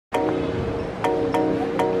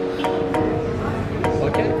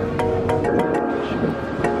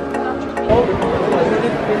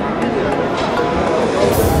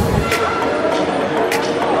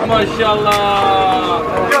MashaAllah.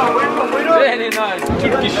 Very nice.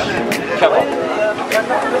 Turkish kebab.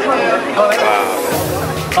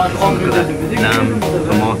 Wow. Lamb,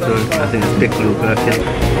 tomato, I think it's pickle or gherkin.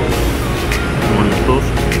 On the sauce.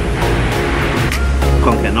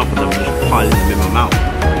 Can't get enough of them, I'm just piling them in my mouth.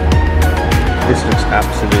 This looks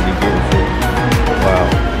absolutely beautiful. Wow.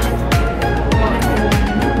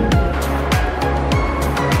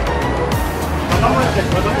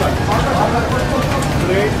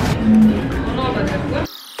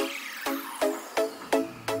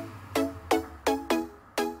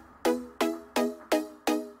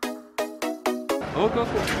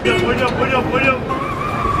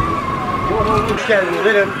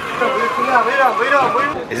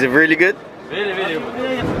 Is it really good? Very, very good.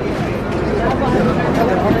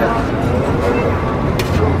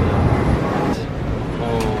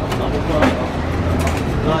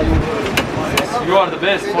 You are the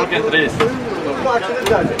best fork and trace.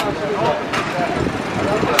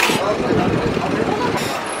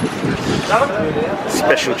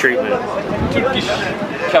 Special treatment. Turkish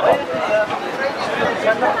kebab.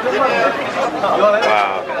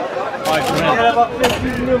 Wow.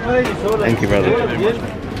 Thank you, brother.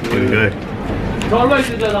 Here we go.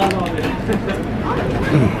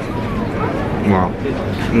 Wow.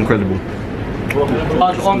 Incredible.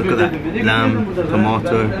 Just look at that. Lamb,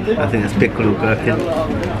 tomato, I think it's pickle or gherkin.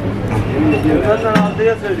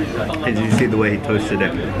 Did you see the way he toasted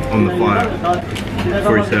it on the fire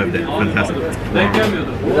before he served it? Fantastic.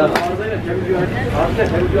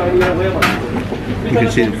 You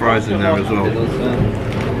can see the fries in there as well.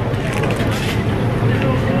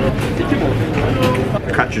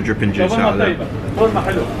 Catch a dripping juice out of there.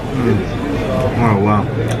 Oh wow,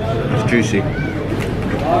 that's juicy.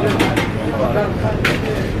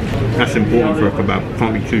 That's important for a kebab,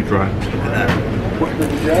 can't be too dry.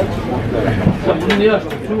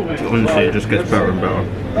 Honestly, it just gets better and better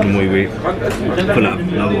the more you eat. Pull out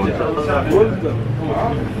another one.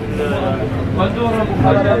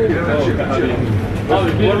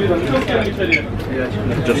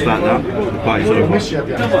 Just like that, the party's over.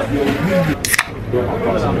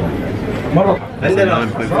 That's a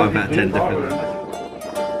 9.5 out of 10 difference.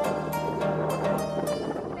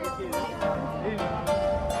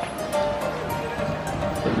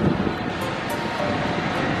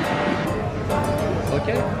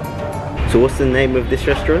 So what's the name of this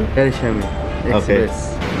restaurant? Okay.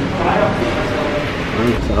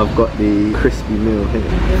 So I've got the crispy meal here.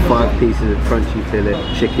 5 pieces of crunchy fillet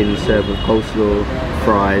chicken served with coleslaw,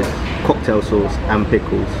 fries, cocktail sauce and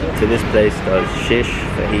pickles. So this place does shish,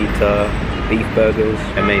 fajita, beef burgers.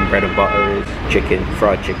 Their main bread and butter is chicken,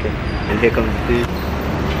 fried chicken. And here comes the food.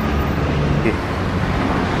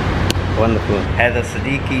 Wonderful. هذا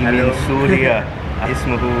صديقي من سوريا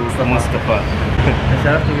اسمه مصطفى.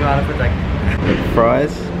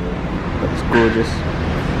 Fries, that's gorgeous.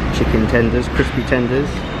 Chicken tenders, crispy tenders,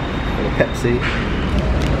 with a Pepsi.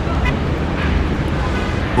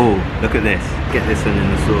 Oh, look at this. Get this one in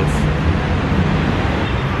the sauce.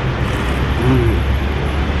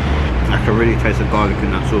 I can really taste the garlic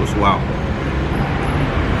in that sauce. Wow.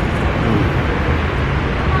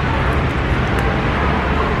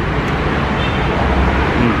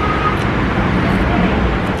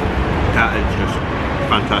 That is just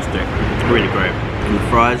fantastic. Really great. And the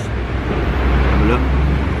fries, have a look.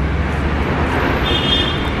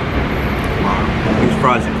 Wow. These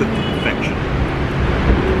fries are cooked to perfection.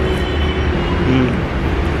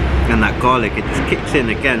 And that garlic, it just kicks in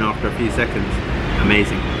again after a few seconds.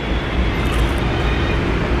 Amazing.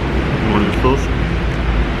 On the sauce.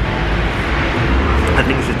 I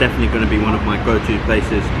think this is definitely going to be one of my go-to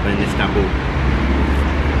places in Istanbul.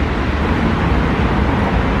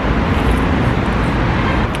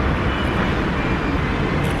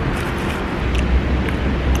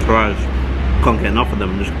 Fries, can't get enough of them,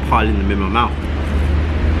 I'm just piling them in my mouth.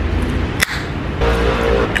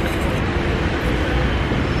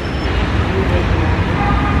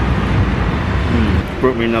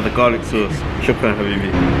 Brought me another garlic sauce. Shukran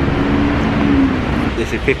habibi.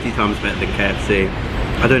 This is 50 times better than KFC.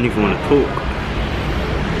 I don't even want to talk.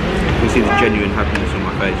 You can see the genuine happiness on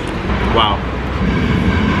my face. Wow.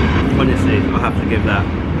 Honestly, I have to give that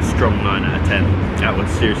a strong 9 out of 10. That was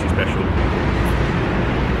seriously special.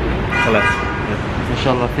 Khalas.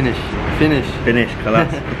 Inshallah, finish. Finish,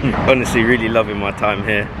 khalas. Honestly, really loving my time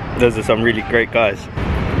here. Those are some really great guys.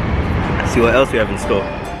 Let's see what else we have in store.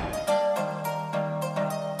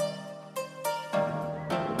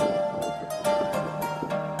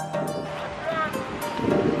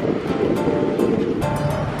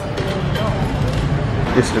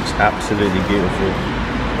 This looks absolutely beautiful.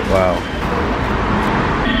 Wow.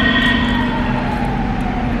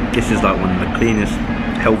 This is like one of the cleanest,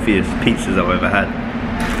 healthiest pizzas I've ever had.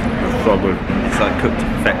 It's so good. It's like cooked to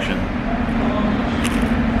perfection.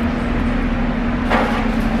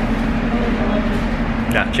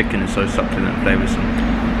 That chicken is so succulent and flavoursome.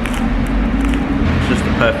 It's just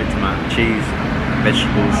the perfect amount of cheese,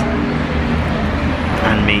 vegetables,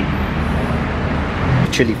 and meat.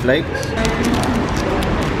 Chili flakes.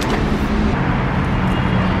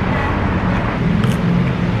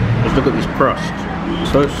 Just look at this crust.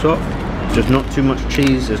 So soft. There's not too much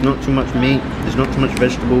cheese, there's not too much meat, there's not too much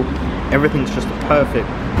vegetable. Everything's just perfect.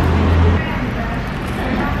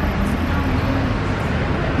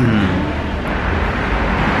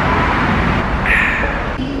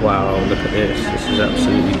 Wow, look at this. This is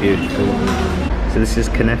absolutely beautiful. So this is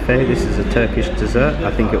Künefe. This is a Turkish dessert.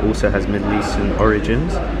 I think it also has Middle Eastern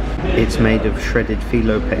origins. It's made of shredded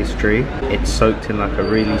phyllo pastry. It's soaked in like a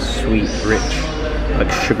really sweet, rich,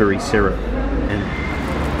 like sugary syrup.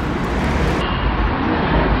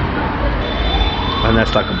 And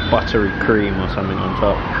that's like a buttery cream or something on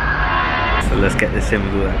top. So let's get this in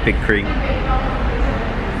with all that big cream.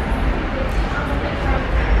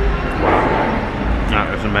 That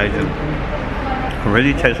was amazing. It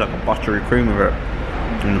really tastes like a buttery cream of it.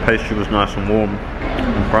 And the pastry was nice and warm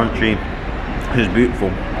and crunchy. This is beautiful.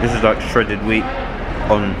 This is like shredded wheat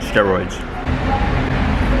on steroids.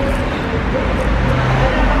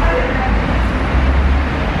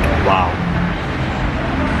 Wow.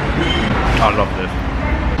 I love this.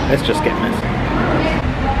 Let's just get this.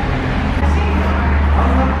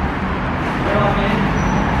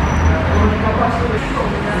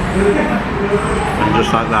 And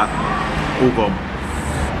just like that, all gone.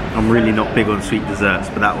 I'm really not big on sweet desserts,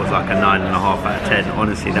 but that was like a 9.5 out of 10.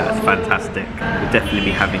 Honestly, that is fantastic. We'll definitely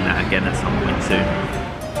be having that again at some point soon.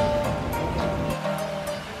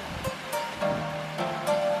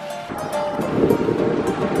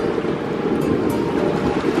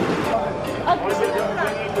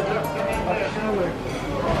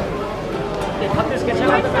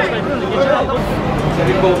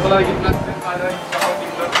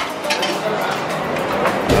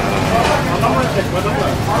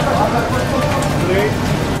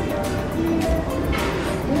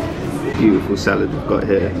 Beautiful salad we've got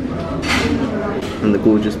here, and the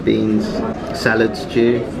gorgeous beans, salad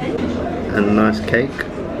stew, and a nice cake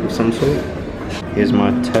of some sort. Here's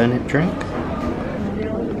my turnip drink.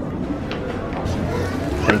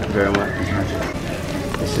 Thank you very much.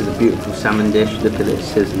 This is a beautiful salmon dish. Look at it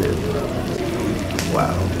sizzling.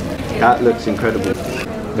 Wow, that looks incredible.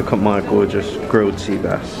 Look at my gorgeous grilled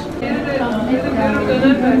SeaBass.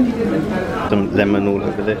 Some lemon all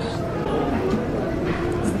over this.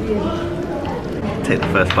 Take the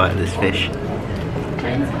first bite of this fish.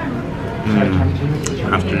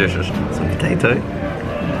 That's delicious. Some potato.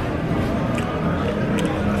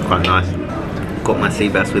 Quite nice. Got my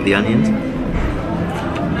SeaBass with the onions.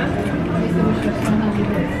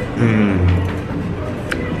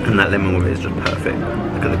 And that lemon with it is just perfect.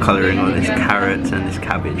 Look at the colouring on this carrots and this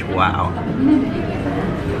cabbage. Wow.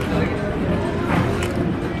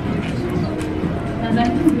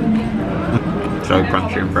 So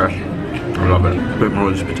crunchy and fresh. I love it. A bit more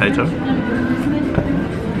of this potato.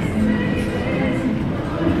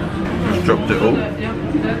 Just dropped it all.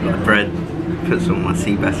 Got bread. Put some of my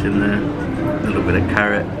SeaBass in there. A little bit of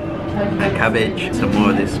carrot. And cabbage. Some more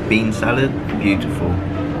of this bean salad. Beautiful.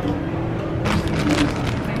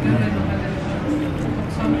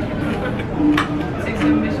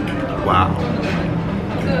 Wow.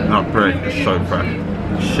 That bread is so fresh.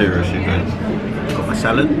 Seriously good. Got my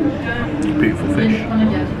salad. Beautiful fish.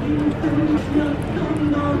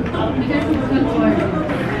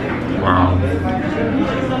 Wow.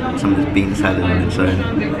 Some of this bean salad on its own.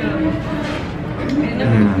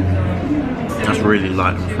 That's really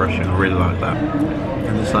light and refreshing. I really like that.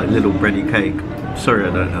 And this like little bready cake. Sorry, I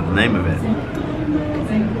don't know the name of it.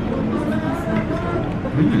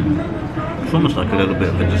 It's almost like a little bit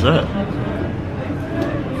of a dessert.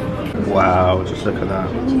 Wow, just look at that.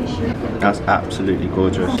 That's absolutely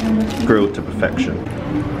gorgeous. Grilled to perfection.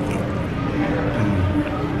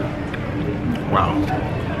 Wow.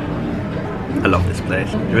 I love this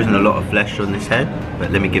place. There isn't a lot of flesh on this head,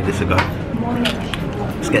 but let me give this a go.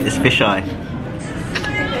 Let's get this fisheye.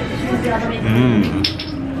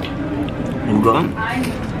 All gone.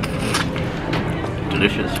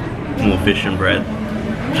 Delicious. More fish and bread.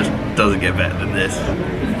 Just doesn't get better than this.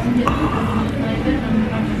 Oh.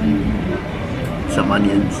 Some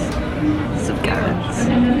onions, some carrots,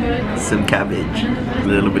 some cabbage, a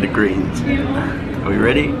little bit of greens. Are we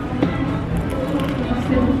ready?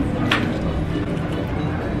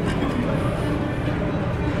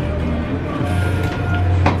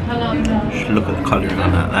 look at the colouring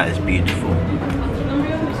on that. That is beautiful.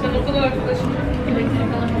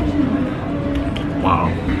 Wow,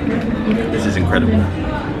 this is incredible.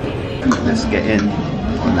 Let's get in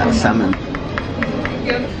on that salmon.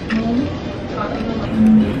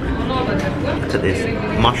 Look at this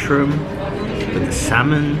mushroom with the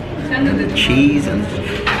salmon and the cheese and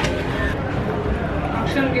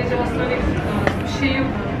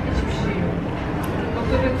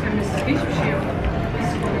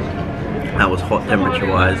that was hot temperature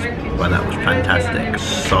wise, but that was fantastic.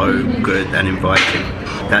 So good and inviting.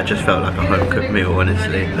 That just felt like a home cooked meal,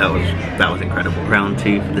 honestly. That was incredible. Round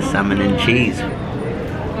 2 for the salmon and cheese.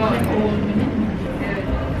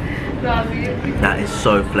 That is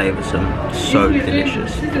so flavoursome, so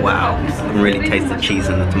delicious. Wow, I can really taste the cheese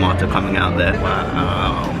and the tomato coming out there.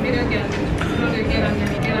 Wow.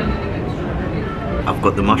 I've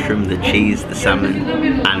got the mushroom, the cheese, the salmon,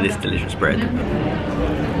 and this delicious bread.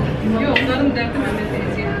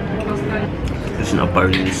 There's no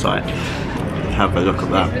bone in sight. Have a look at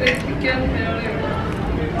that.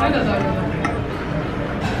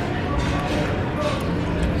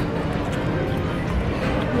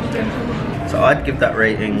 So I'd give that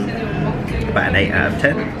rating about an 8 out of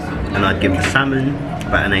 10, and I'd give the salmon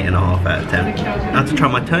about an 8.5 out of 10. Now to try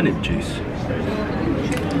my turnip juice.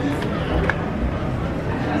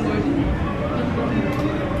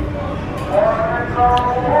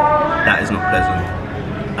 That is not pleasant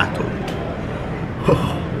at all.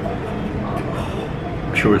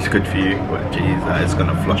 I'm sure it's good for you, but geez, that is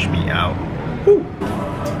gonna flush me out. Woo.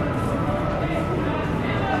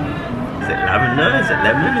 Is it lavender? Is it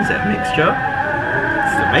lemon? Is it a mixture?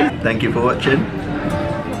 This is amazing. Thank you for watching.